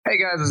Hey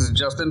guys, this is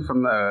Justin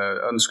from the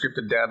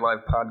Unscripted Dad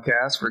Life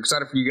podcast. We're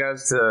excited for you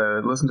guys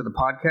to listen to the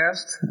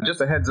podcast. Just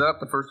a heads up,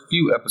 the first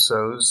few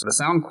episodes, the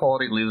sound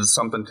quality leaves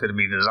something to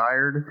be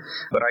desired,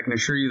 but I can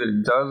assure you that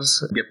it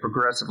does get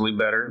progressively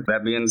better.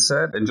 That being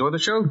said, enjoy the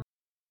show.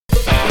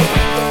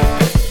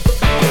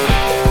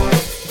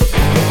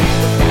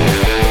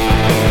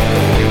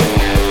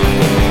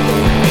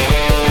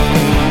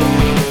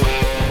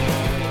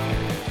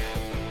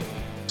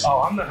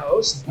 Oh, I'm the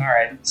host? All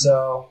right,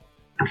 so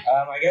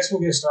I guess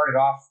we'll get started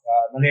off.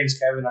 My name is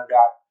Kevin. I've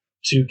got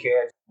 2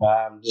 kids.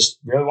 Just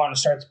really wanted to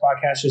start the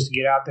podcast just to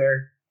get out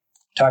there,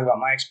 talk about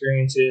my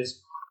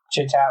experiences,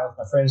 chit-chat with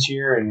my friends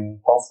here, and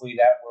hopefully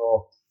that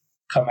will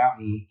come out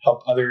and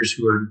help others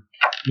who are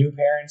new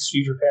parents,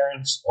 future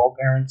parents, old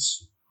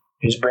parents,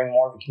 and just bring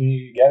more of the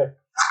community together.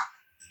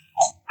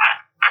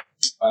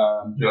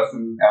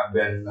 Justin, I've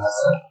been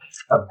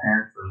a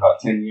parent for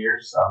about 10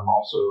 years. I'm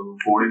also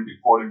 40, be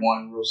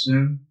 41 real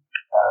soon.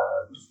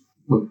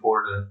 Looking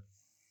forward to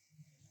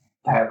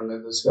having a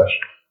discussion.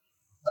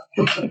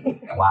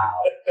 Wow.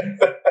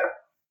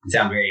 You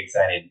sound very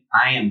excited.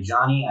 I am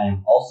Johnny. I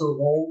am also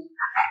old.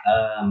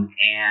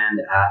 And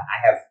I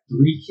have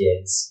 3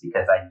 kids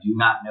because I do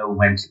not know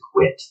when to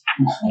quit.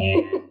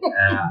 And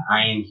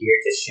I am here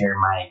to share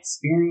my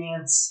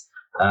experience.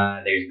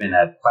 There's been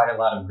quite a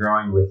lot of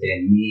growing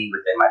within me,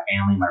 within my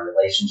family, my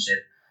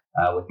relationship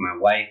with my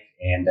wife.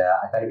 And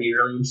I thought it'd be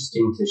really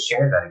interesting to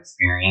share that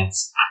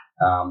experience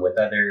with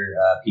other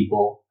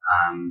people.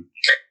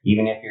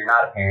 Even if you're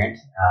not a parent,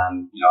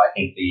 I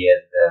think the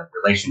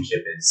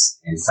relationship is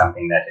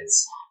something that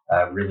is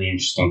really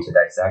interesting to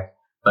dissect.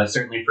 But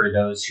certainly for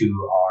those who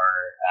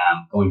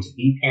are going to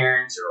be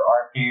parents or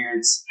are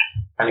parents,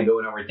 kind of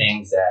going over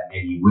things that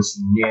maybe you wish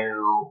you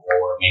knew,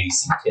 or maybe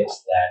some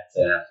tips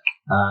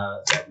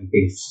that we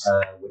think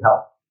would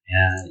help.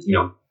 And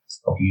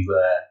hope you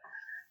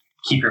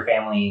keep your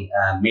family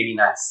maybe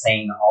not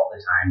sane all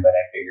the time, but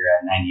I figure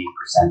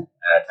 98%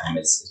 time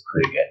is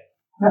pretty good.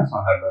 That's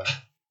not that bad.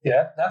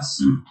 Yeah,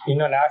 that's,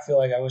 now I feel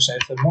like I wish I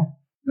had said more.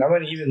 I'm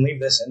going to even leave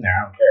this in there.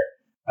 I don't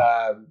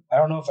care. I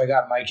don't know if I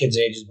got my kids'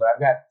 ages, but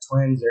I've got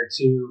twins. They're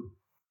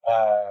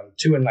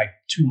 2 in like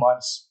 2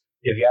 months.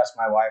 If you ask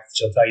my wife,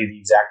 she'll tell you the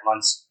exact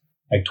months,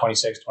 like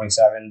 26,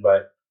 27,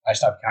 but I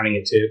stopped counting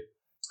it too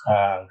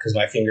because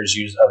my fingers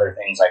use other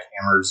things like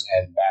hammers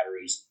and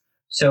batteries.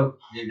 So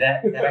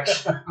that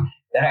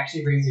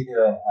actually brings me to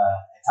a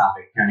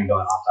topic, kind of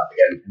going off topic,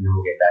 and then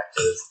we'll get back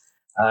to this.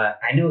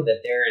 I know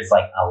that there is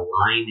like a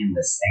line in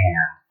the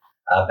sand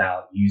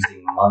about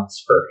using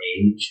months for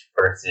age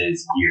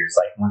versus years.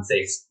 Like once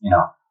they,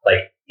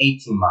 like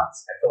 18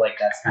 months, I feel like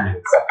that's kind of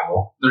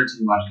acceptable.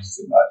 13 months is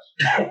too much.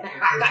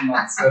 13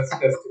 months, that's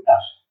too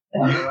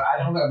much.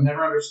 I've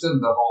never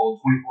understood the whole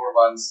 24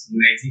 months and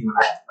 18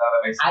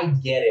 months. I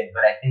get it,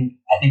 but I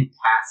think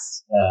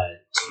past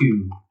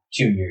 2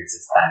 years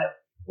is kind of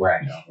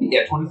where I go.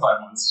 Yeah, 25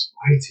 months is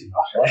way too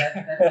much. Well,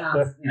 that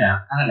sounds,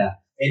 I don't know.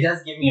 It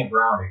does give me a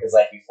barometer because,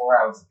 like, before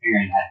I was a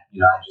parent,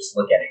 I just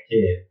look at a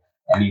kid,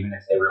 and even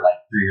if they were like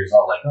 3 years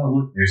old, like, oh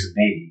look, there's a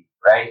baby,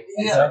 right?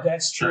 Yeah,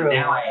 that's true. So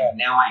now I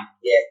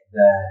get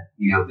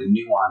the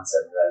nuance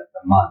of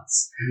the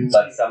months,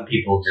 but some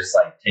people just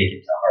like take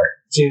it to heart.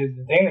 See,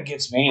 the thing that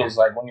gets me is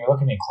like when you're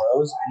looking at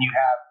clothes and you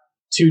have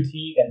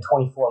 2T and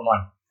 24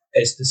 month,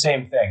 it's the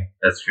same thing.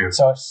 That's true.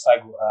 So it's just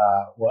like,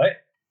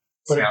 what?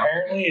 But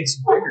apparently it's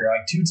bigger.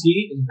 Like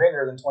 2T is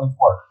bigger than 24.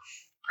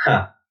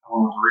 Huh. I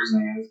don't know what the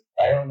reason is.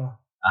 I don't know.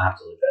 I'll have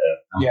to look that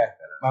up.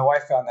 My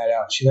wife found that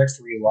out. She likes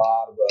to read a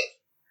lot of books.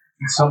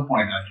 At some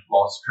point, I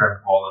lost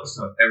track of all that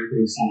stuff.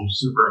 Everything seems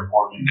super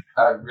important.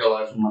 I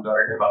realized when my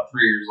daughter hit about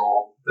 3 years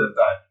old that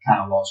I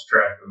kind of lost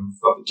track of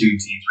the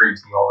 2T,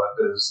 3T, all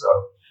that is.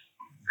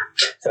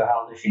 So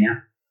how old is she now?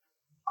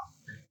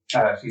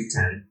 She's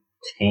 10.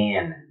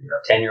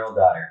 10-year-old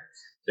daughter.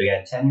 So we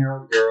got a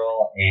 10-year-old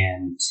girl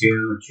and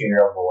 2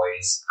 2-year-old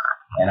boys.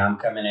 And I'm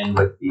coming in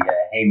with the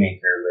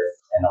haymaker with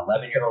an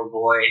 11-year-old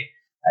boy,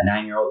 a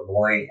 9-year-old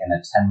boy, and a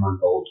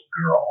 10-month-old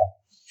girl.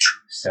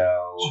 So,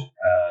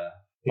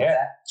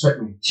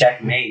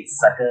 checkmate,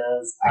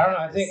 suckers. I don't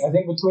know. I think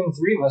between the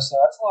 3 of us,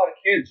 that's a lot of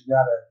kids. You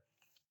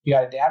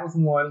got a dad with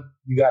 1.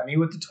 You got me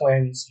with the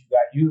twins. You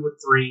got you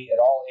with 3 at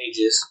all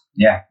ages.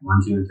 Yeah,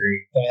 1, 2, and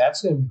 3. I mean,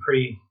 that's gonna be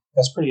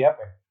pretty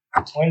epic.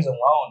 The twins alone,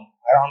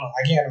 I don't know.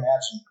 I can't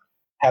imagine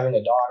having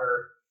a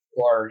daughter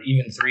or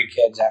even 3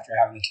 kids after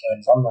having the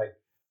twins. I'm like,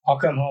 I'll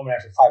come home and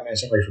after 5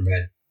 minutes, I'm ready for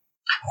bed.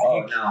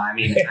 Oh no! I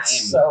mean,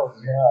 it's so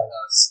good.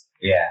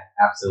 Yeah,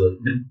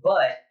 absolutely.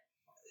 But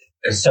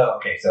so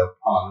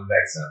hold on,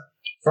 back. So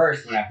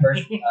first, when I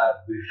first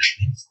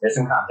there's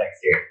some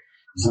context here,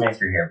 some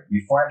history here.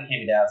 Before I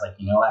became a dad, I was like,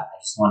 you know what? I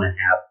just want to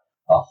have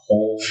a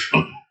whole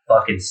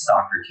fucking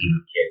soccer team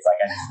of kids. Like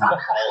I just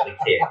want all the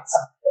kids,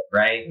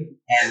 right?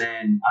 And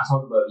then I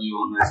talk about you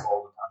on this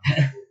all the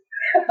time.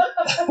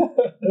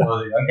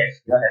 Okay,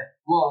 go ahead.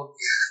 Well,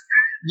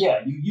 yeah,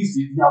 you used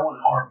to. I want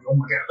to argue. Oh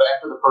my god! But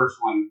after the first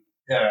one,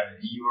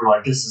 you were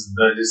like, "This is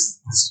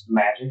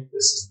magic.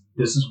 This is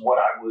this is what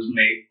I was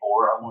made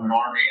for. I want an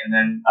army. And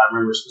then I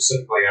remember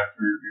specifically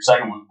after your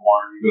second was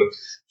born, you go,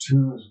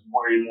 2 is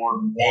way more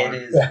than 1.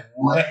 It is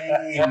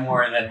way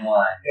more than 1.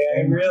 Yeah,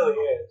 it really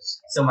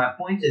is. So my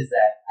point is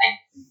that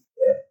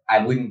I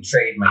wouldn't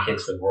trade my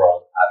kids for the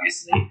world,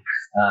 obviously.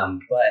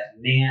 But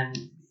man,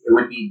 it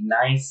would be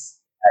nice.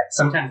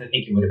 Sometimes I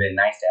think it would have been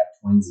nice to have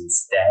twins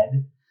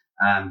instead,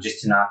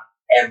 just to knock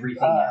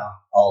everything out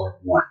all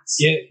at once.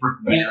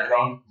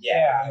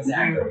 Yeah,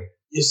 exactly.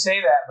 You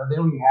say that, but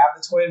then when you have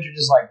the twins, you're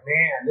just like,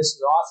 man, this is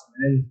awesome.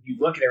 And then you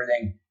look at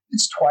everything,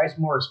 it's twice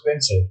more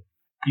expensive.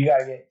 You got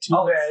to get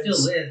 2 beds. It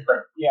still is,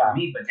 but for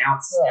me, but now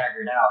it's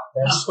staggered out.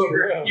 That's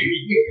over true. a few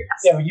years.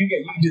 Yeah, but you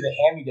can do the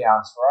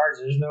hand-me-downs. For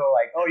ours, there's no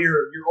like, oh,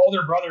 your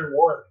older brother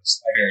wore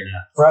this. Like, fair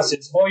enough. For us,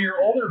 it's, well,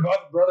 your older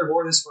brother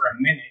wore this for a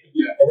minute,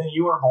 and then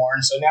you were born,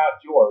 so now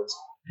it's yours.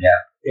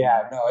 Yeah.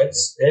 Yeah, no,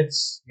 it's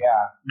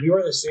we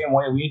were the same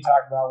way. We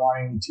talked about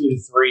wanting 2 to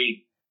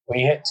 3.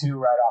 We hit 2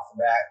 right off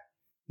the bat.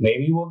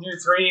 Maybe we'll do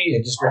 3.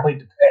 It just really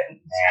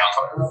depends.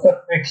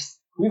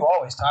 We've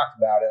always talked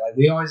about it. Like,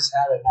 we always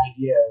had an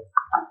idea of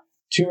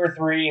 2 or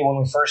 3 when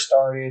we first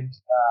started.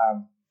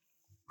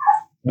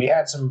 We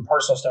had some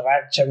personal stuff. I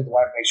had to check with the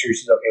wife, make sure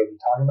she's okay with me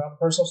talking about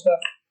the personal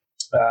stuff.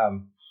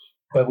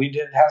 But we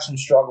did have some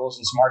struggles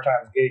and some hard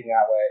times getting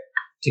that way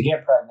to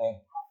get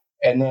pregnant.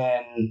 And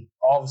then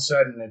all of a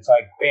sudden, it's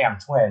like, bam,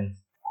 twin.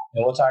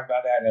 And we'll talk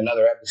about that in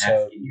another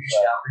episode. You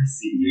shall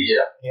receive.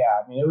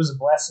 Yeah, I mean, it was a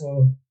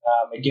blessing.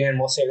 Again,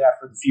 we'll save that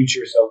for the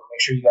future, so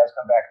make sure you guys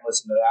come back and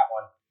listen to that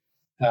one.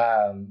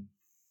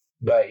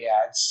 But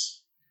yeah,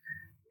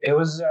 it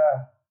was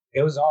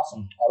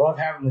awesome. I love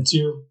having the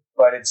 2,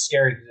 but it's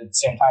scary because at the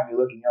same time you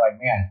look and you're like,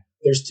 man,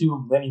 there's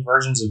too many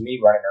versions of me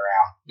running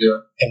around.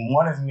 Yeah. And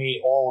one of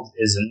me old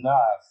is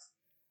enough.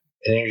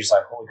 And then you're just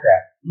like, holy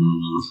crap.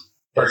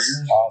 That's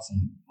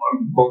awesome.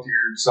 Both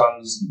your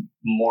sons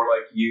more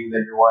like you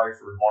than your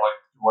wife, or more like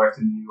your wife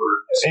than you,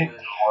 or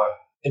what?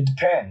 It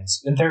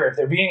depends. If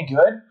they're being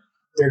good,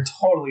 they're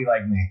totally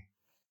like me.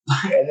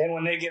 And then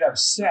when they get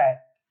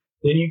upset,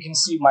 then you can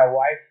see my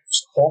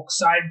wife's Hulk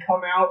side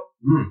come out,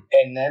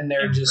 and then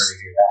they're just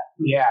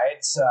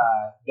it's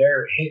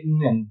they're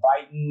hitting and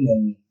biting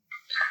and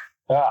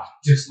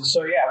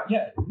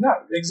no,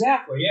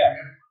 exactly, yeah.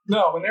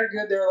 No, when they're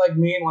good, they're like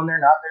me, and when they're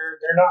not,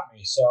 they're not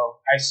me. So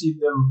I see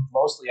them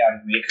mostly out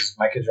of me because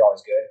my kids are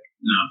always good,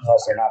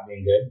 unless they're not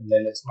being good, and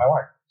then it's my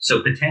wife.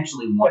 So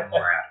potentially one more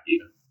out of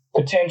you.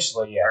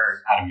 Potentially, yeah.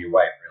 Or out of your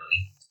wife,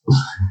 really.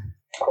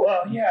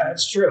 Well, yeah,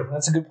 that's true.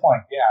 That's a good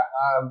point. Yeah.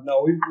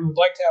 No, we would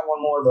like to have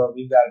one more, but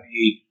we've got to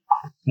be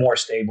more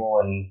stable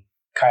and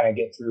kind of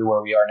get through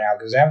where we are now.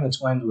 Because having the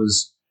twins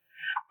was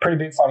a pretty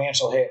big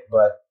financial hit,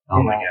 but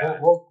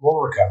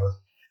we'll recover.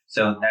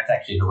 So that's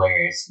actually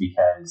hilarious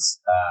because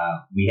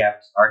we have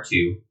our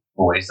 2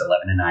 boys,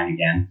 11 and 9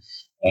 again.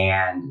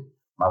 And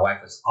my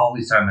wife was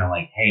always talking about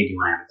like, hey, do you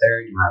want to have a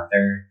third? Do you want to have a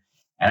third?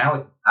 And I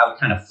would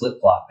kind of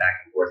flip-flop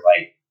back and forth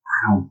like, I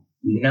don't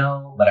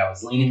know, but I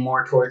was leaning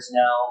more towards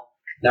no.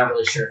 Not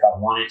really sure if I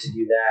wanted to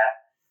do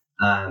that.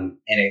 I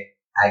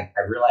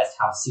realized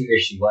how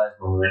serious she was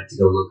when we went to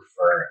go look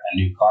for a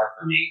new car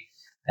for me.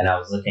 And I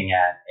was looking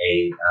at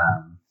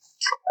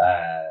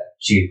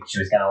she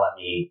was going to let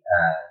me,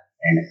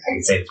 and I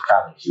can say it's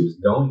probably, she was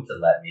going to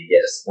let me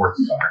get a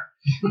sports car.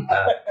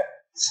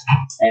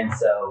 And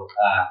so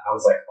I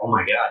was like, oh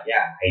my God,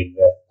 yeah,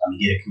 let me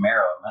get a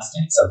Camaro, a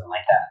Mustang, something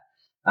like that.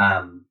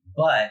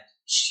 But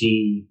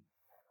she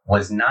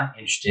was not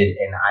interested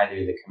in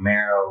either the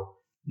Camaro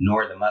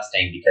nor the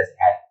Mustang because it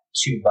had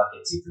 2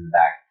 bucket seats in the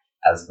back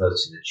as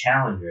opposed to the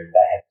Challenger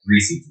that had 3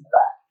 seats in the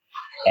back.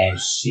 And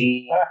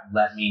she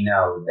let me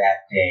know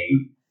that day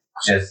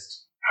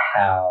just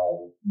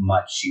how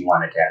much she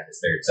wanted to have this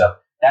third. So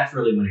that's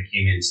really when it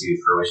came into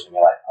fruition to me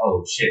like,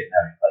 oh shit, no,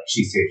 like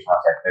she's serious, she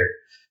wants to have a third.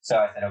 So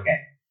I said, okay,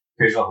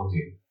 here's what we'll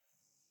do.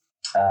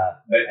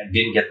 But I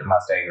didn't get the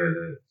Mustang or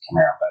the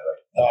Camaro, by the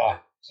way.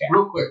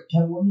 Real quick,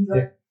 Kevin, what do you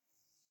got?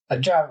 I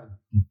drive a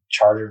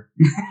Charger,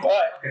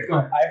 but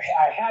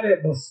I had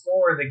it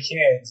before the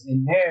kids,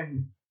 and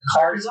then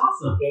Charger's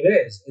awesome. It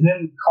is, and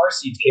then car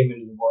seats came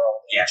into the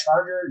world. Yeah,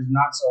 Charger is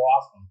not so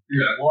awesome.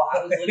 Yeah. Well,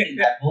 I was looking.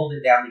 I pulled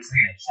it down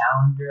between a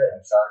Challenger, a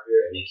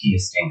Charger, and a Kia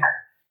Stinger.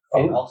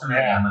 And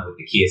ultimately, I went with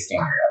the Kia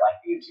Stinger. I like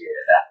the interior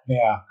of that.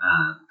 Yeah.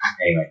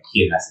 Anyway,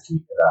 Kia messaged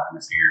me because I don't have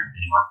a Stinger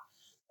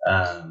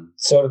anymore.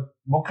 So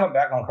we'll come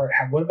back on car.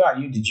 What about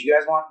you? Did you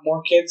guys want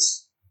more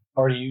kids?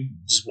 Or are you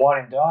just one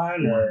and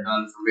done? Or?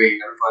 None for me.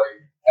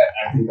 Everybody,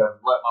 I think I've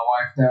let my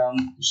wife down.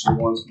 She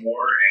wants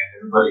more, and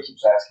everybody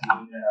keeps asking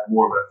me to have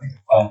more. But I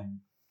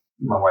think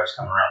my wife's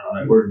coming around on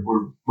it. We're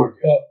good. Well,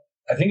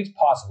 I think it's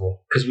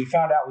possible because we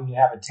found out we can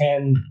have a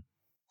 10,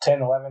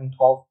 11,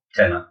 12,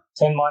 10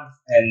 month.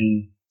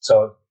 And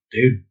so,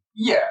 dude.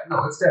 Yeah,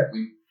 no, it's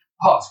definitely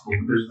possible,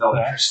 but there's no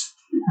interest.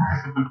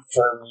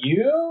 For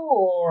you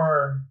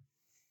or?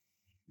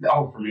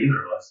 No, from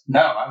either of us.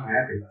 No, I'm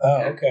happy.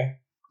 Oh, okay.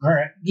 All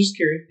right, just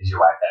curious. Is your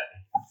wife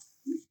happy?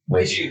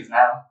 With you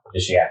now?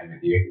 Is she happy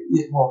with you?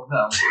 Yeah, well,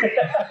 no.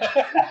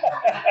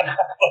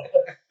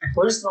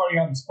 We're just throwing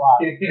you on the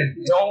spot.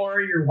 Don't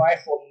worry, your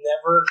wife will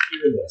never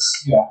hear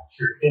this. Yeah,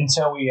 sure.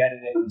 Until we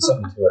edit it and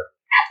send it to her.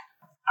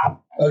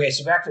 Okay,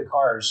 so back to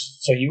cars.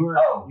 So you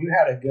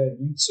had a good.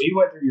 So you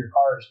went through your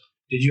cars.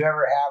 Did you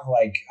ever have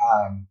like,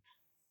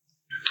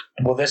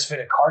 will this fit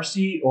a car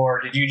seat,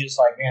 or did you just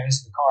like, man, this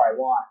is the car I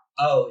want?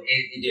 Oh,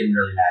 it didn't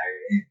really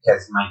matter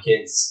because my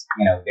kids,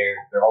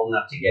 they're old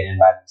enough to get in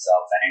by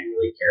themselves. I didn't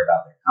really care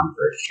about their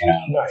comfort,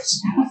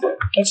 Nice.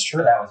 That's true.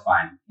 So that was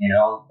fine. The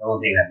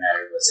only thing that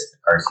mattered was if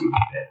the car seat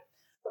would fit.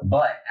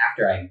 But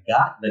after I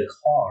got the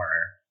car,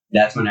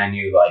 that's when I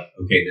knew, like,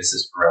 okay, this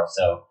is for real.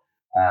 So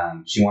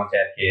she wants to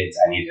have kids.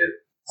 I need to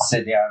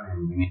sit down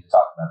and we need to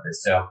talk about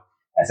this. So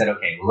I said,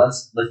 okay, well,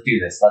 let's do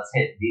this. Let's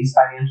hit these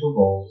financial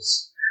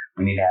goals.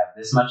 We need to have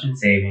this much in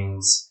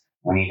savings.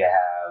 We need to have,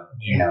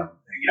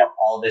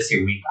 all this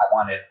here. I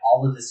wanted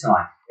all of this to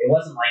line. It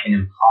wasn't like an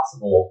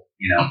impossible,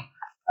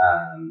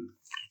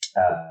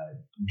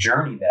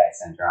 journey that I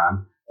sent her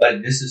on,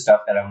 but this is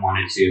stuff that I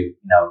wanted to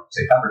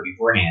cover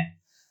beforehand.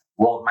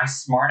 Well, my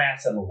smart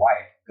ass of a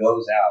wife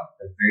goes out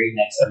the very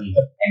next week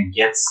and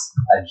gets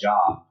a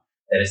job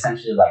that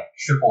essentially like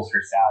triples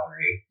her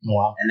salary.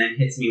 Wow. And then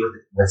hits me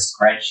with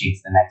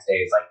spreadsheets the next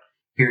day. It's like,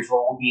 here's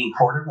what will be in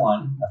quarter 1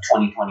 of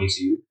 2022.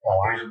 Here's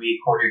what will be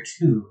quarter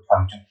 2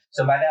 of 2022.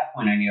 So by that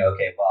point, I knew,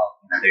 okay, well,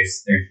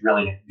 there's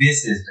really,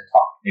 this is the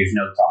talk. There's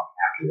no talk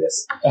after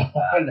this.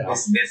 No.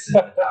 This is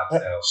the talk.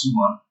 So She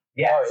won.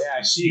 Yeah. Oh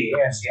yeah, she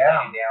laid it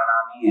down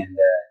on me, and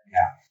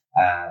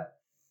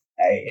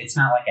it's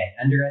not like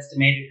I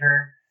underestimated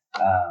her,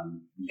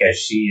 because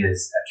she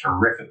is a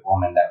terrific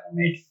woman that will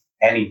make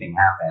anything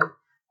happen.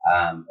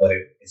 But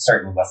it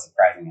certainly was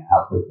surprising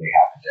how quickly it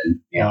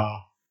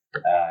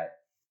happened.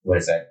 What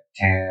is that?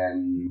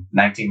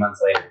 19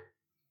 months later,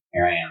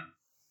 here I am.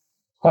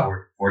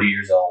 40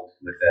 years old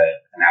with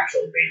an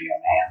actual baby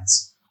on my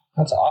hands.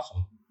 That's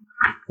awesome.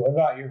 What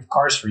about your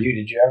cars for you?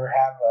 Did you ever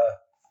have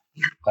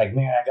like,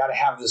 man, I got to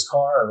have this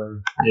car,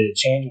 or did it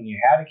change when you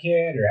had a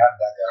kid, or how did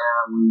that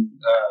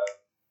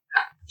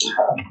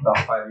go?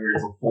 About 5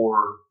 years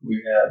before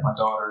we had my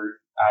daughter,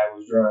 I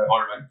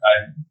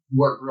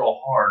worked real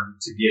hard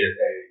to get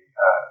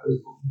a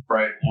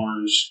bright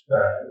orange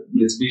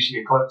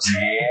Mitsubishi Eclipse.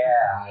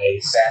 Yeah,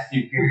 Fast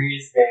and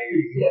Furious,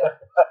 baby. Yeah.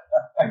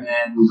 And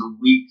then the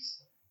week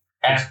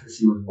after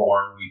she was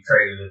born, we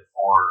traded it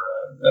for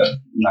a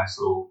nice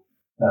little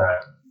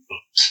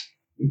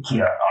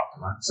Kia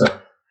Optima. So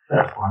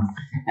that's fun.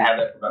 I had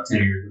that for about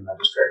 10 years, and I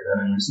just traded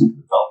that in since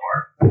it fell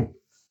apart.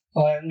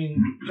 Well, I mean,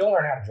 you'll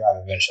learn how to drive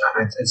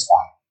eventually. It's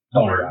fine.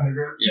 Don't worry about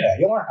it. Yeah,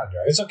 you'll learn how to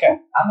drive. It's okay.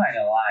 I'm not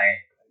gonna lie,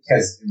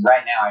 because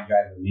right now I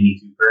drive a Mini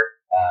Cooper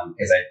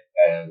because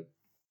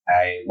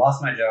I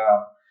lost my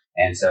job,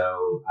 and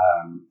so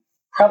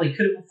probably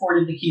could have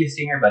afforded the Kia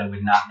Stinger, but it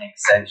would not make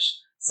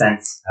sense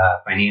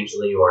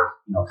financially or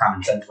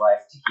common sense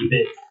wise to keep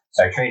it.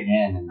 So I traded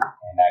in and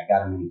I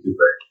got a Mini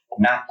Cooper.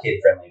 Not kid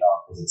friendly at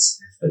all because it's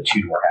the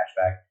 2-door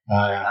hatchback.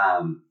 Oh,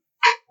 yeah.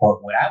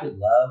 What I would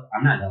love,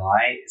 I'm not gonna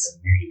lie, is a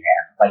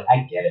minivan. Like,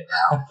 I get it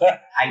now.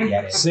 I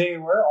get it. See,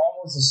 we're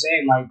almost the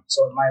same. Like,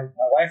 so my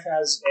wife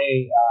has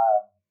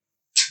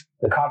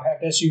the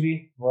compact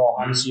SUV, little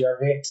Honda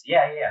CRV.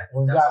 Yeah. That's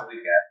what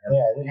we've got.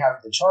 Yeah, we have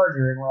the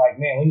Charger, and we're like,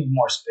 man, we need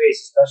more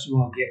space, especially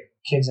when we get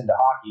kids into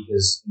hockey,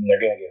 because they're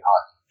gonna get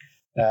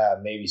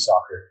hockey, maybe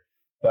soccer.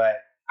 But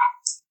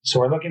so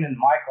we're looking in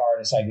my car,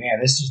 and it's like, man,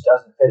 this just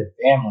doesn't fit a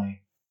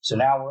family. So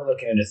now we're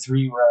looking at a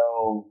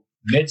 3-row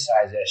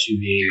mid-size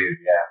SUV.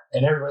 Yeah.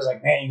 And everybody's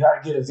like, man, you got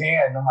to get a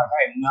van. And I'm like,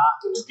 I am not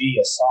going to be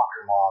a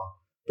soccer mom,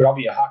 but I'll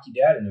be a hockey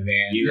dad in a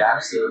van. You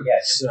absolutely,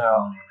 yes. So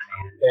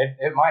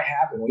it might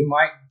happen. We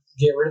might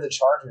get rid of the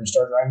Charger and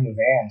start driving the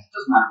van. It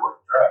doesn't matter what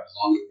you drive, as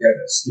long as you got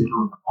that sticker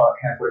with the puck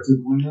halfway through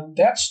the window.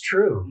 That's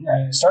true.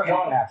 Yeah. Start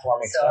doing that for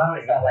me. So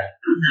I felt like,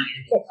 I'm not going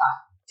to get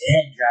caught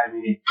dead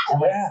driving it. I'm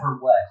like, for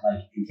what?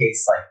 Like, in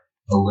case, like,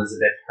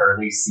 Elizabeth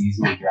Hurley sees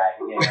me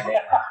driving it, and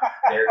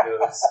there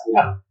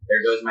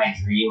goes my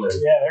dream.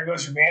 There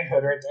goes your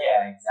manhood right there.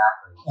 Yeah,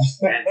 exactly.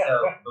 And so,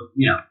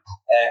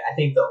 I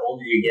think the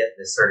older you get,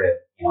 the sort of,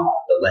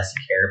 the less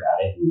you care about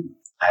it.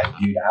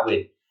 And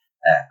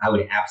I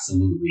would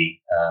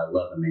absolutely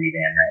love a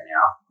minivan right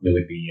now. It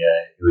would be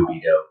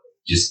dope.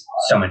 Just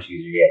so much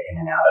easier to get in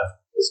and out of.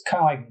 It's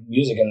kind of like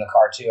music in the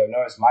car too. I've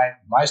noticed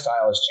my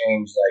style has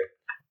changed. Like,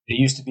 it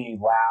used to be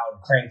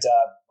loud, cranked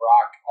up,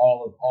 rock,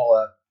 all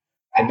up.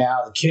 And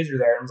now the kids are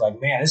there, and I was like,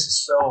 man, this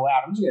is so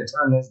loud. I'm just going to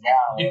turn this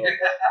down.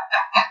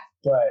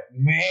 But,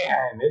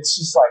 man, it's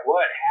just like,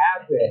 what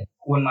happened?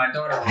 When my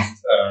daughter was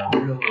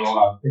real little,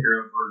 I'd pick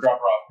her up or drop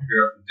her off, pick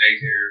her up from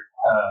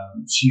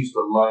daycare. She used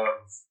to love,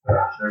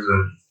 there's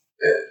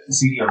a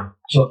CD of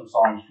children's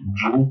songs from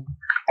Jewel.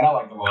 And I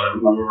liked a lot of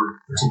them. I remember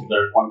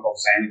particular one called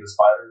Sandy the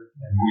Spider,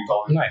 and we'd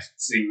always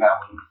sing that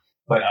one.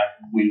 But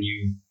when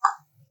you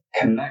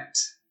connect,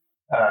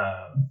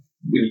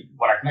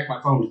 when I connect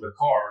my phone to the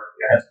car,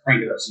 I have to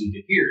crank it up so you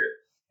can hear it.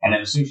 And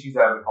then as soon as she's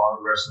out of the car,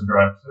 the rest of the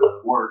drive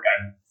to work,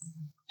 I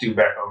do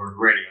back over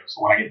the radio.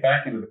 So when I get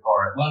back into the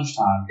car at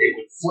lunchtime, it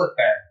would flip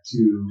back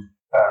to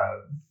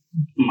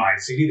my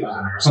CD that was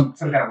in there, some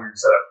kind of weird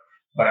setup.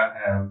 But I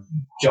have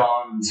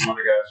John and some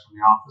other guys from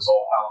the office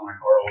all pile in my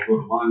car.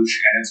 We'll go to lunch,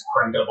 and it's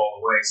cranked up all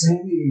the way.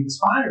 Sandy, the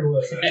spider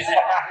was.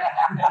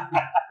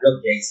 Real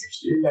gangster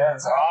shit. Yeah,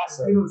 that's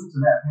awesome. Listen to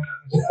that.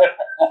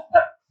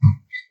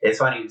 It's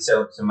funny.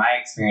 So my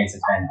experience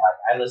has been like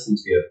I listen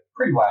to a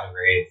pretty wide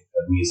array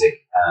of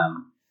music.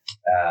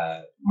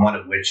 One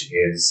of which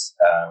is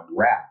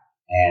rap,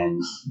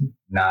 and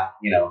not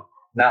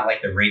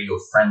like the radio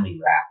friendly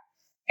rap,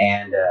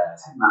 and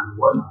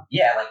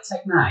yeah, like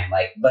Tech Nine,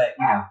 like, but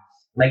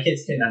my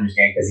kids couldn't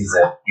understand because he's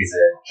a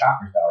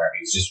chopper style rapper.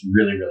 He's just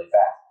really really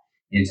fast.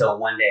 Until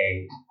one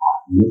day,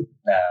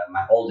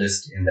 my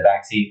oldest in the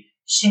backseat,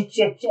 shit,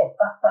 fuck.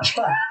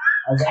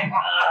 I was like,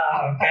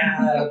 oh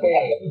god,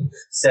 okay.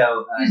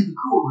 So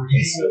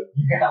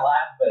you're gonna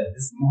laugh, but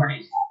this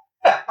morning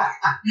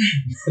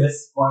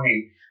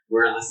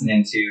we're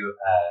listening to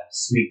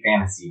 "Sweet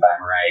Fantasy" by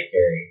Mariah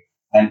Carey,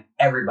 and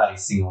everybody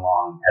sing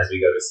along as we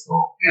go to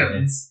school.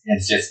 And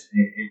it's just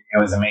it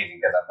was amazing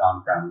because I've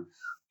gone from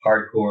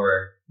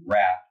hardcore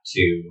rap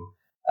to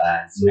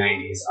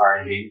 90s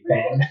R&B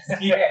band.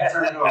 Yeah,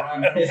 well,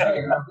 and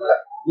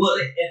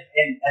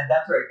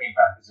that's where it came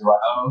from because we're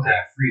watching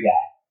Free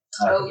Guy.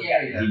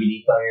 DVD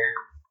player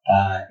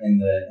in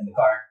the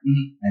car,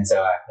 and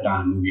so I put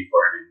on a movie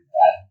for him,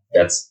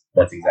 and that's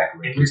exactly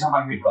what every time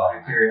I hear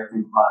Mariah Carey, I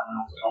think I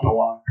don't know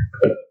why.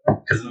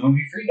 Because of the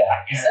movie Free Guy.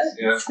 Yeah,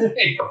 you have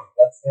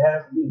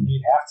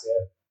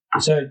to.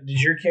 So, did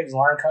your kids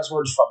learn cuss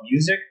words from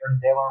music, or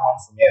did they learn one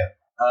from you?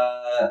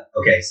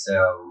 Okay, so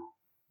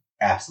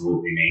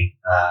absolutely me.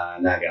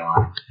 Not gonna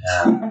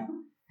lie.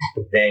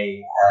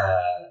 They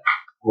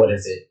what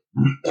is it?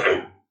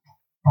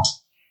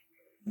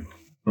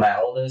 My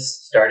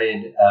oldest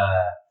started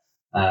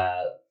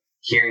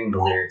hearing the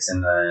lyrics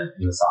in the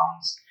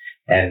songs,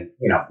 and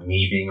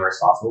me being a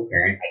responsible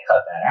parent, I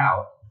cut that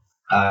out.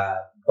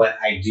 But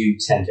I do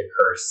tend to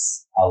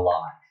curse a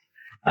lot,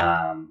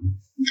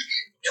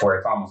 to where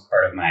it's almost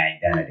part of my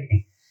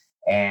identity.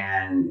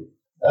 And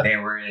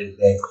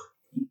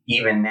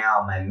even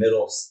now, my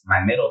middle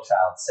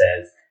child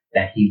says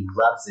that he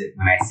loves it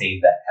when I say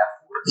the F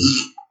word.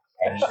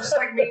 And he's just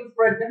like me with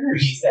Fred Dinner.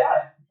 He said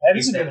that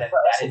is a good F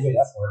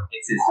word.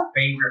 It's his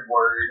favorite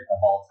word of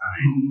all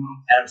time.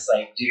 And I'm just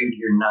like, dude,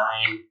 you're 9.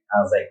 I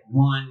was like,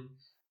 1,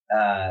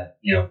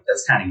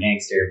 that's kind of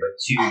gangster, but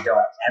 2,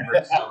 don't ever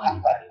tell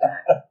anybody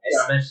that,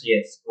 especially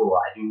at school.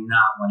 I do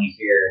not want to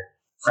hear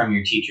from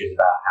your teachers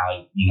about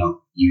how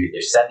you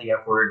either said the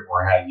F word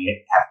or how you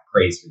have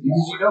praise for the F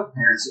word. You know,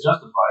 parents to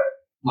justify it.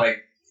 Like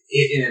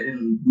it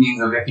means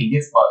that if he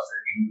gets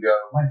busted, he can go,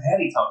 "My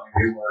daddy taught me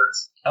big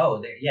words."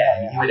 Oh,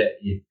 yeah. He would.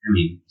 He'd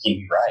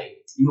be right.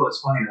 You know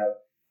what's funny though?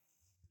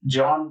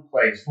 John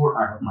plays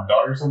Fortnite with my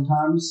daughter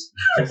sometimes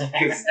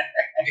because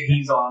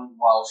he's on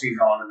while she's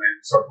on, and they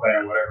start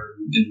playing or whatever.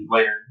 And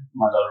later,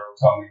 my daughter will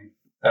tell me,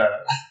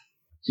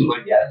 she's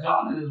like, "Yeah,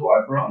 John and his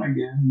wife are on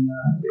again.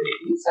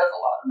 He says a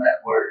lot of that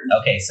word."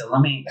 Okay, so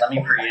let me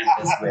preempt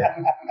this with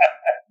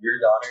your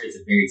daughter is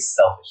a very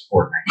selfish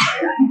Fortnite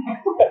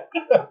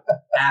player.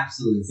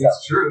 Absolutely selfish.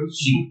 It's true.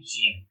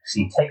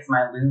 She takes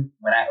my loot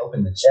when I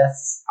open the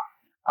chests.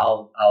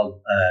 I'll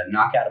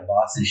knock out a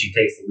boss, and she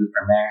takes the loot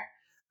from there.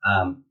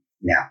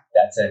 Now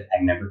that's it.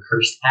 I never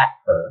cursed at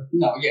her.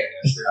 No, yeah,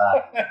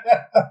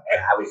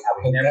 I would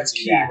never that's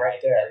do key that.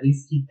 right there. At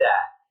least keep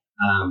that.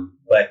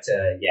 But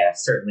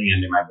certainly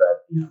under my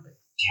breath, like,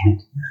 damn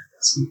it,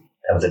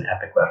 that was an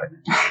epic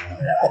weapon.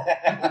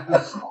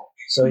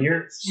 So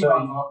your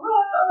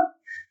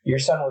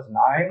son was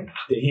 9.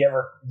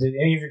 Did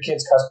any of your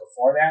kids cuss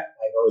before that?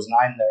 Like, or was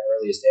 9 the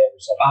earliest they ever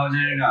said? Oh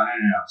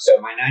no.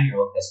 So my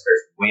 9-year-old has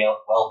cursed well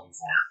before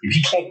he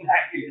became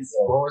 9 years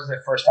old. What was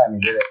the first time you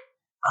did it?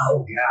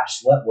 Oh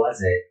gosh, what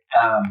was it?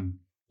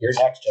 You're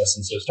next,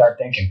 Justin. So start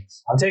thinking.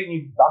 I'm taking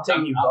you both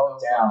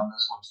down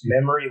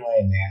memory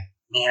lane, man.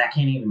 Man, I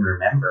can't even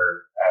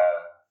remember.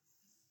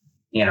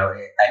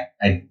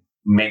 I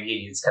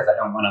maybe it's because I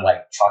don't want to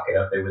like chalk it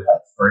up there with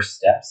like first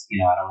steps.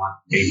 I don't want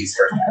babies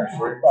first curse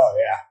words. Oh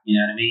yeah. You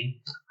know what I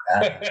mean?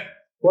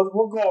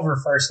 We'll go over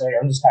first later.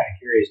 I'm just kind of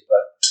curious,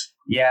 but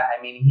yeah,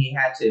 I mean, he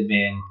had to have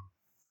been.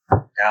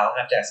 I'll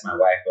have to ask my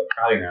wife, but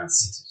probably around 6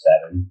 or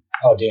 7.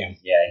 Oh damn.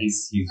 Yeah,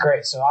 he's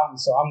great. So I'm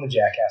the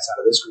jackass out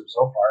of this group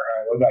so far. All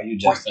right, what about you,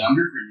 Justin?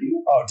 Younger for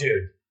you? Oh,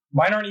 dude,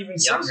 mine aren't even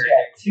younger 6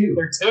 yet.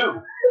 They're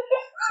 2.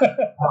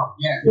 Oh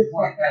yeah, good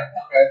point.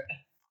 Okay.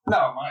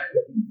 No,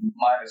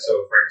 mine is so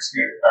afraid to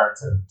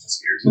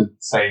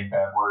say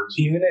bad words.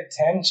 Even at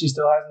 10, she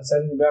still hasn't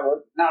said any bad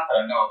words? Not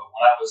that I know, but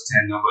when I was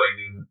 10, nobody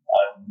knew that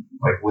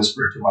I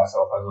whispered to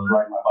myself as I was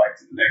riding my bike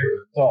to the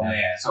neighborhood. Oh,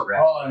 man. So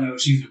all I know,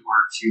 she's at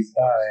work. She's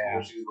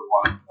she's the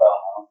one.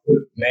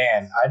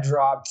 Man, I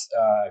dropped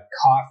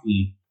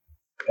coffee.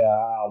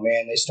 Oh,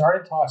 man. They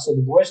started talking. So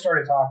the boys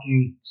started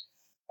talking,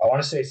 I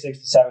want to say 6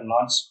 to 7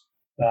 months.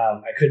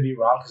 I could be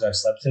wrong because I've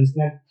slept since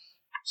then.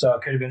 So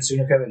it could have been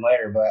sooner, could have been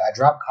later. But I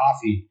dropped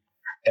coffee,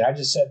 and I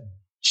just said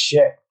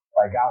shit,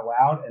 like out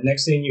loud. And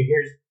next thing you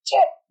hear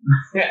shit.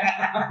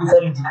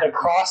 From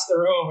across the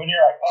room, and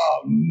you're like,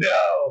 oh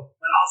no.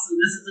 But also,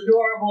 this is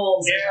adorable.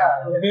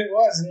 Yeah, if it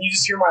was, and you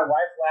just hear my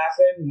wife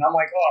laughing, and I'm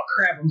like, oh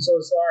crap, I'm so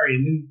sorry.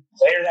 And then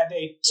later that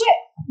day, shit.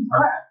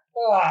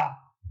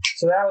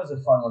 So that was a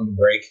fun one to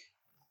break.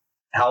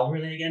 How old were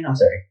they again? I'm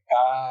sorry.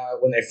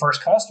 When they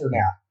first cussed or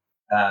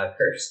now?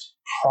 Cursed.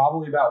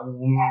 Probably about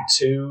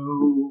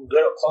 2,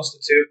 close to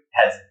 2.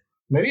 Has it?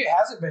 Maybe it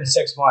hasn't been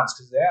 6 months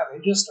because they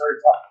just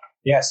started talking.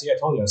 Yeah, see, I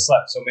told you I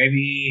slept. So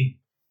maybe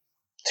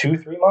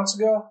 2-3 months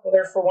ago,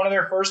 for one of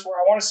their first,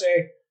 I want to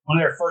say one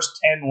of their first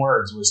 10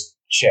 words was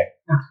shit.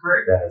 That's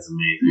great. That is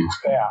amazing.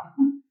 Yeah.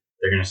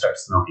 They're going to start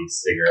smoking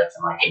cigarettes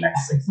in like the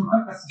next 6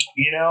 months.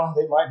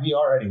 They might be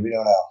already. We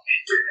don't know.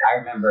 I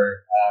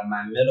remember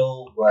my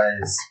middle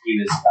he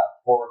was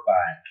about 4 or 5.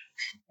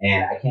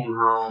 And I came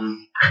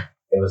home.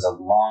 It was a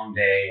long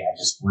day. I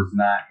just was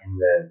not in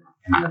the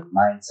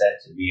mindset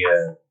to be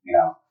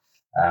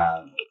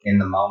in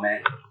the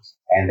moment.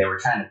 And they were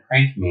trying to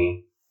prank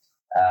me.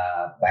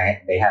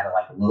 They had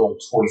a little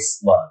toy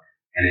slug,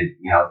 and it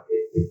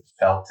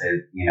felt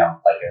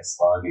like a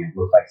slug, and it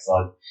looked like a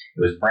slug.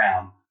 It was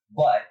brown,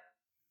 but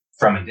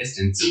from a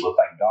distance, it looked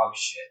like dog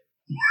shit.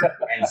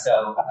 And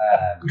so,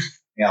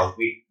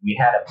 we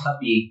had a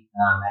puppy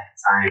at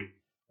the time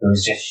who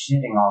was just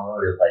shitting all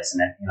over the place,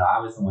 and I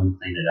was the one who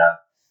cleaned it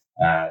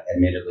up.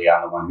 Admittedly,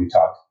 I'm the one who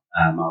talked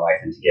my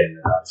wife into getting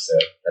the dog, so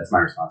that's my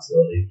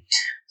responsibility.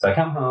 So I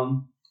come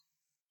home.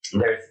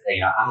 There's,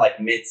 I'm like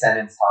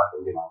mid-sentence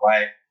talking to my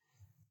wife.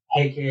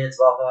 Hey kids,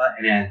 blah, blah.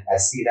 And then I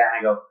see that and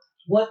I go,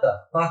 what the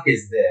fuck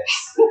is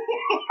this?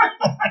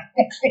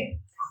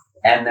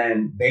 And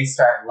then they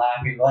start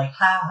laughing, like,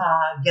 ha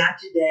ha,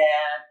 gotcha,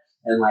 Dad.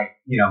 And my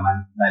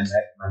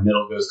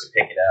middle goes to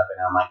pick it up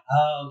and I'm like,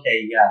 oh, okay,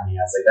 you got me.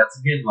 I was like, that's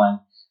a good one.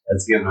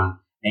 That's a good one.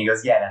 And he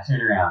goes, yeah, now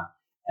turn around.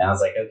 And I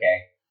was like, okay.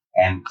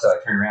 And so I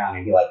turn around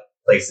and he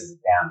places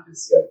it down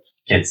because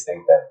kids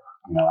think that,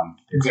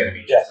 it's going to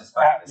be just as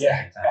fun the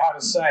second time. Out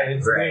of sight.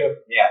 It's right. new.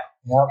 Yeah.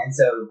 Yep. And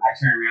so I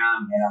turn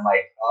around and I'm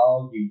like,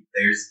 oh,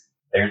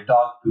 there's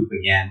dog poop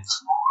again.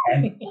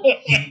 And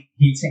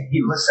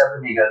he looks up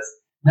at me and goes,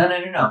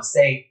 no,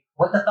 say,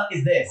 what the fuck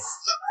is this?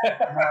 And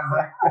I was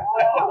like,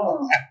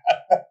 oh,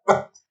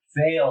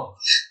 failed.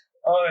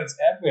 Oh, that's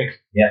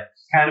epic. Yeah,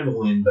 kind of a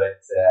win,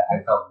 but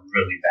I felt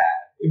really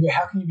bad.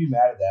 How can you be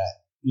mad at that?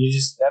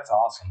 That's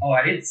awesome. Oh,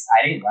 I was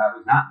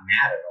not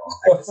mad at all.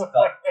 I just felt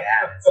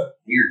bad as a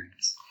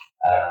parent.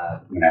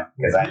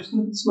 Because I just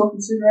going to be smoking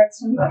cigarettes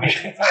soon. I mean, I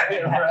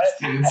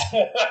teed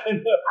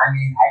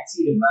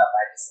him up.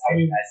 I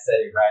said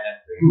it right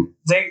after.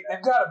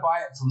 They've got to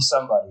buy it from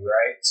somebody,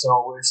 right?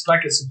 So it's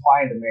like a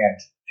supply and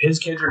demand. His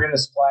kids are going to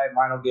supply it,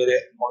 mine will get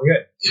it, and we're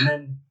good. And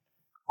then,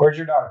 where's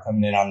your daughter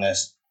coming in on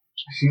this?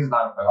 She's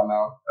not a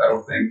female, I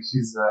don't think.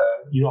 She's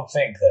You don't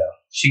think, though?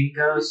 She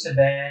goes to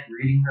bed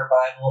reading her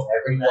Bible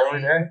every night.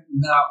 Every day?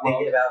 No,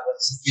 thinking about what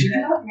she's doing.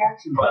 not the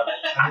action Bible.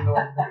 I don't know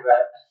what to do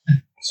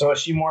that. So is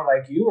she more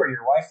like you or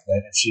your wife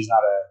then? If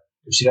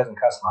she doesn't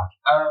cuss much?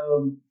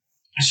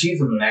 She's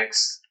a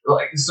mix.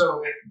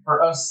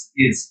 For us,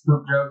 it's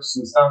poop jokes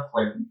and stuff,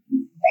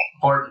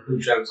 fart and poop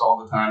jokes all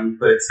the time.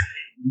 But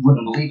you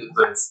wouldn't believe it,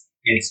 but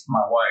it's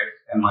my wife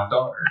and my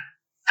daughter.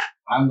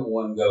 I'm the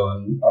one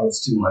going, oh,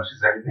 it's too much.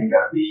 Is everything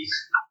got to be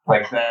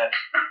like that?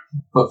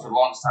 But for the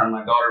longest time,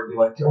 my daughter would be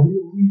like, are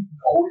we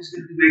always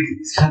going to be making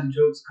these kind of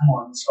jokes? Come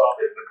on, stop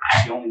it.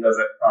 But she only does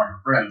that for her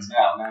friends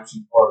now. Now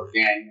she's part of the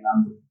gang, and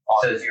I'm the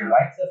So is your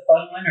wife the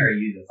fun one, or are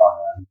you the fun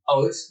one?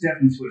 Oh, it's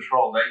definitely switched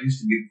roles. I used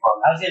to be the fun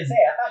one. I was going to say,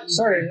 I thought you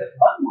were the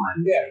fun one.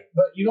 Yeah,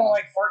 but you don't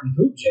like fart and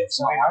poop jokes.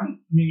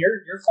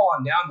 You're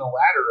falling down the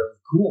ladder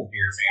of cool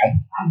here,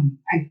 man.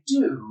 I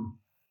do.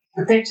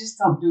 But they just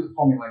don't do it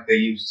for me like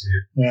they used to.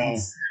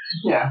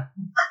 Yeah.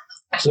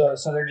 So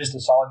they're just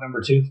a solid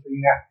number 2 for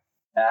you now?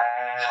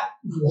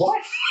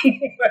 What?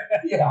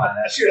 Yeah,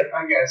 sure.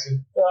 I guess.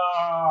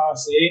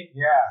 See?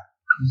 Yeah.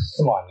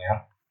 Come on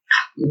now.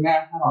 Nah,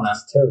 I don't know.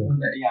 That's terrible.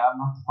 Yeah, I'm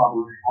not the fun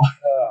one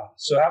anymore.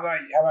 So how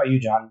about you,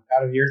 John?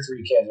 Out of your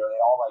 3 kids, are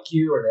they all like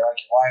you, or are they like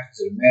your wife? Is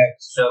it a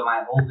mix? So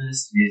my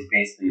oldest is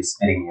basically a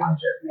spitting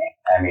image of me.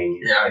 I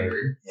mean, yeah, I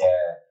agree.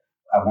 Yeah.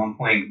 At one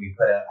point,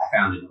 I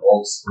found an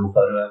old school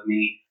photo of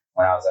me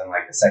when I was in the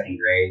 2nd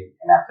grade,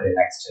 and I put it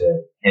next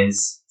to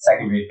his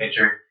 2nd grade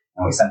picture,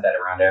 and we sent that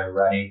around to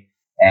everybody.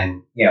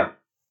 And,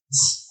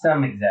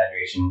 some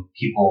exaggeration,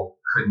 people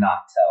could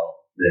not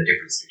tell the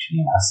difference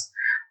between us.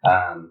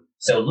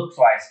 So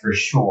looks-wise, for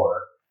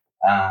sure.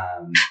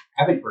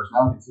 I think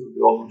personality too.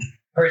 The old one.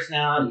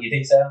 Personality, you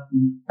think so?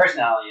 Mm-hmm.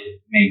 Personality,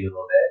 maybe a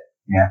little bit.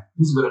 Yeah.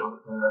 He's a bit of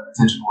an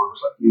attention whore,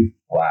 like you.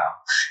 Wow.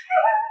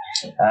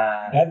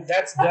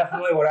 That's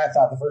definitely what I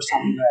thought the first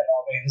time we met.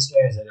 Oh man, this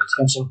guy is an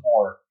attention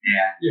whore.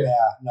 Yeah.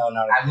 Yeah. No,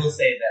 not. I will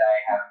say that I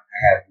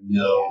have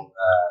no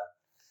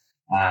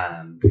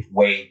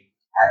way.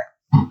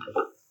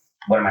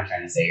 What am I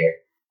trying to say here?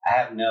 I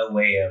have no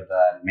way of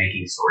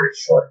making stories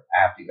short.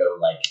 I have to go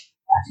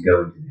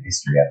into the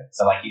history of it.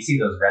 So you see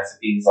those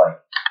recipes,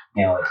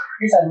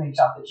 here's how to make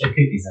chocolate chip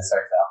cookies, and it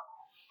starts out,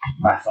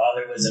 My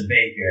father was a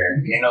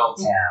baker in Old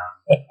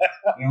Town.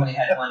 He only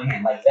had one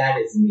hand. Like, that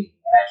is me.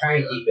 And I try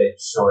and keep it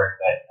short,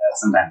 but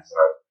sometimes it's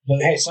hard.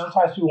 But hey,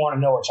 sometimes people want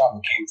to know where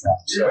chocolate came from.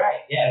 So,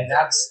 Right, yeah. And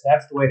that's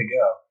the way to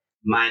go.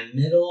 My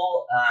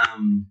middle,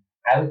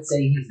 I would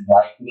say he's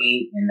like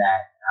me in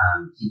that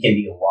he can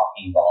be a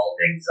walking ball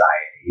of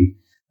anxiety.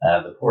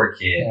 The poor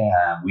kid.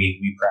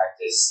 We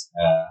practice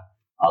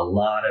a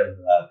lot of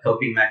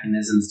coping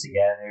mechanisms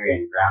together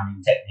and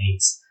grounding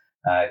techniques.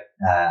 I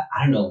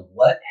don't know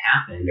what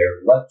happened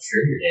or what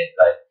triggered it,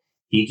 but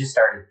he just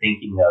started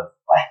thinking of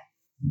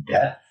like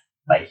death.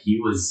 Like he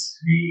was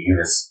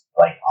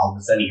like, all of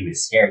a sudden he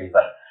was scared. He's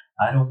like,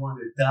 I don't want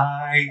to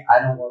die. I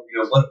don't want,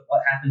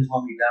 what happens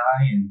when we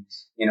die? And,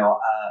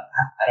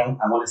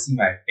 I want to see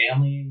my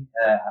family.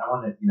 I don't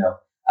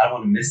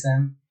want to miss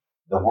them.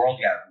 The world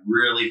got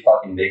really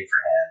fucking big for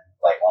him,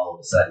 like all of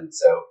a sudden.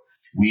 So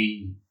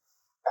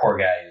poor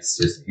guy he's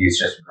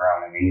just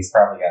grown. I mean, he's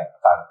probably got a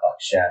 5 o'clock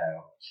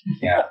shadow.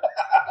 Yeah.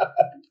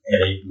 At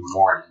 8 in the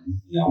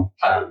morning,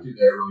 I went through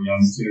that real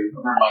young too. I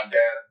remember my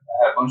dad,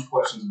 I had a bunch of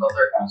questions about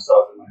that kind of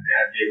stuff, and my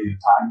dad gave me a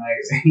Time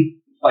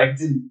magazine. Like,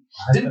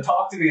 didn't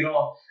talk to me at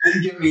all.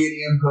 Didn't give me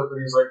any input, but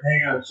he was like,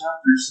 hey,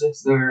 chapter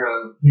 6 there,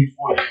 page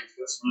 48,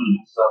 got some really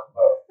good stuff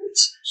about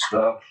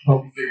stuff.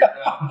 Hope you figure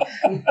it out.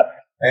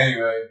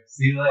 Anyway,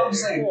 see you later. I'm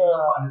saying,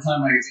 find the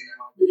Time magazine that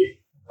might be.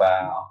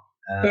 Wow.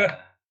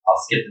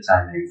 I'll skip the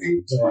Time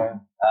magazine. Yeah.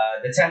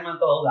 The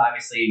 10-month-old,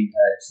 obviously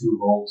too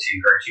old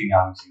too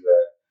young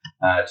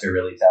to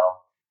really tell.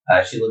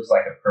 She looks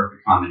like a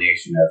perfect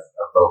combination of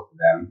both of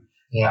them.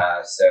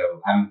 Yeah.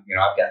 So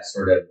I've got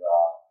sort of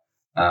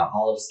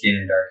olive skin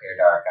and dark hair,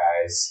 dark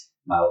eyes.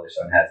 My older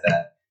son has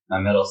that. My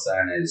middle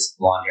son is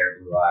blonde hair,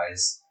 blue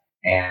eyes,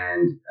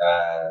 and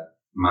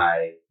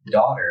my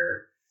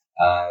daughter,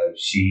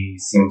 she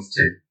seems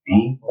to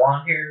be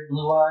blonde hair,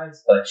 blue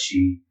eyes, but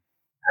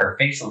her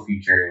facial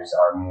features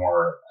are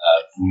more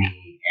of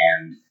me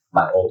and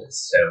my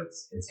oldest. So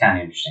it's kind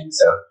of interesting.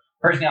 So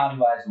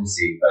personality-wise, we'll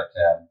see, but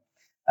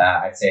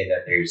I'd say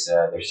that there's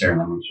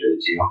certainly a mixture of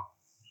the two.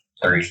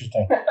 3.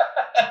 Interesting.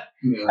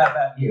 How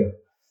about you?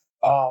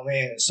 Oh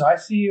man, so I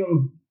see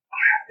him.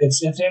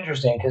 It's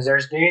interesting because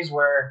there's days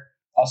where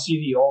I'll see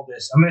the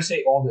oldest. I'm going to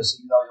say oldest,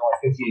 even though he's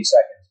only 58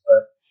 seconds.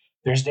 But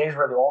there's days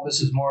where the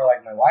oldest is more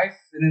like my wife,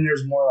 and then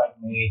there's more like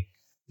me.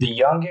 The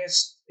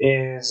youngest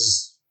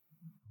is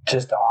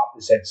just the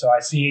opposite. So I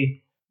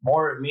see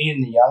more of me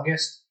in the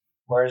youngest,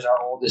 whereas our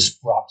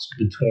oldest flops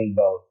between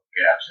both.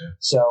 Gotcha.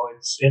 So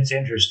it's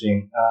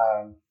interesting.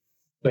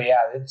 But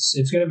yeah,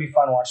 it's going to be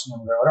fun watching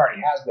them grow. It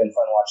already has been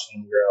fun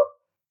watching them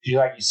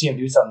grow. You see them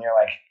do something, you're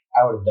like,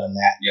 I would have done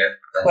that. Yeah.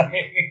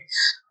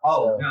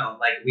 No,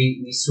 like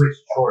we switched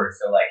chores.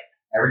 So like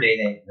every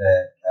day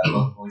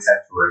the boys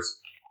have chores,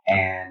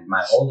 and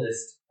my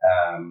oldest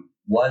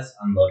was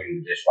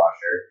unloading the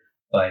dishwasher,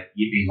 but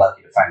you'd be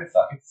lucky to find a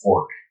fucking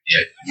fork.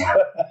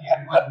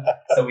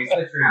 So we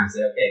switched around and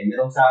said, okay,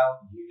 middle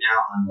child, you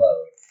now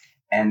unload.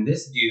 And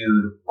this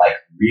dude like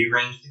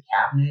rearranged the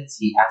cabinets.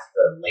 He asked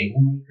for a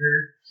label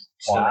maker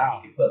so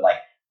that he could put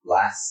like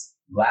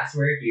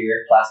glassware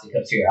here, plastic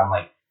cups here. I'm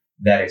like,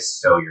 that is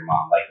so your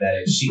mom. Like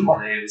that is, she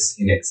lives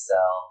in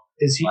Excel.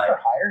 Is he for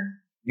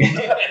hire?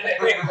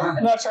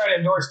 I'm not trying to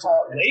endorse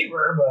child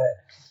labor, but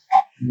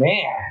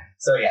man.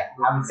 So yeah,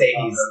 I would say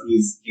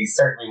he's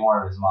certainly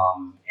more of his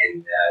mom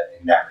in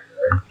that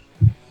regard.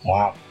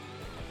 Wow.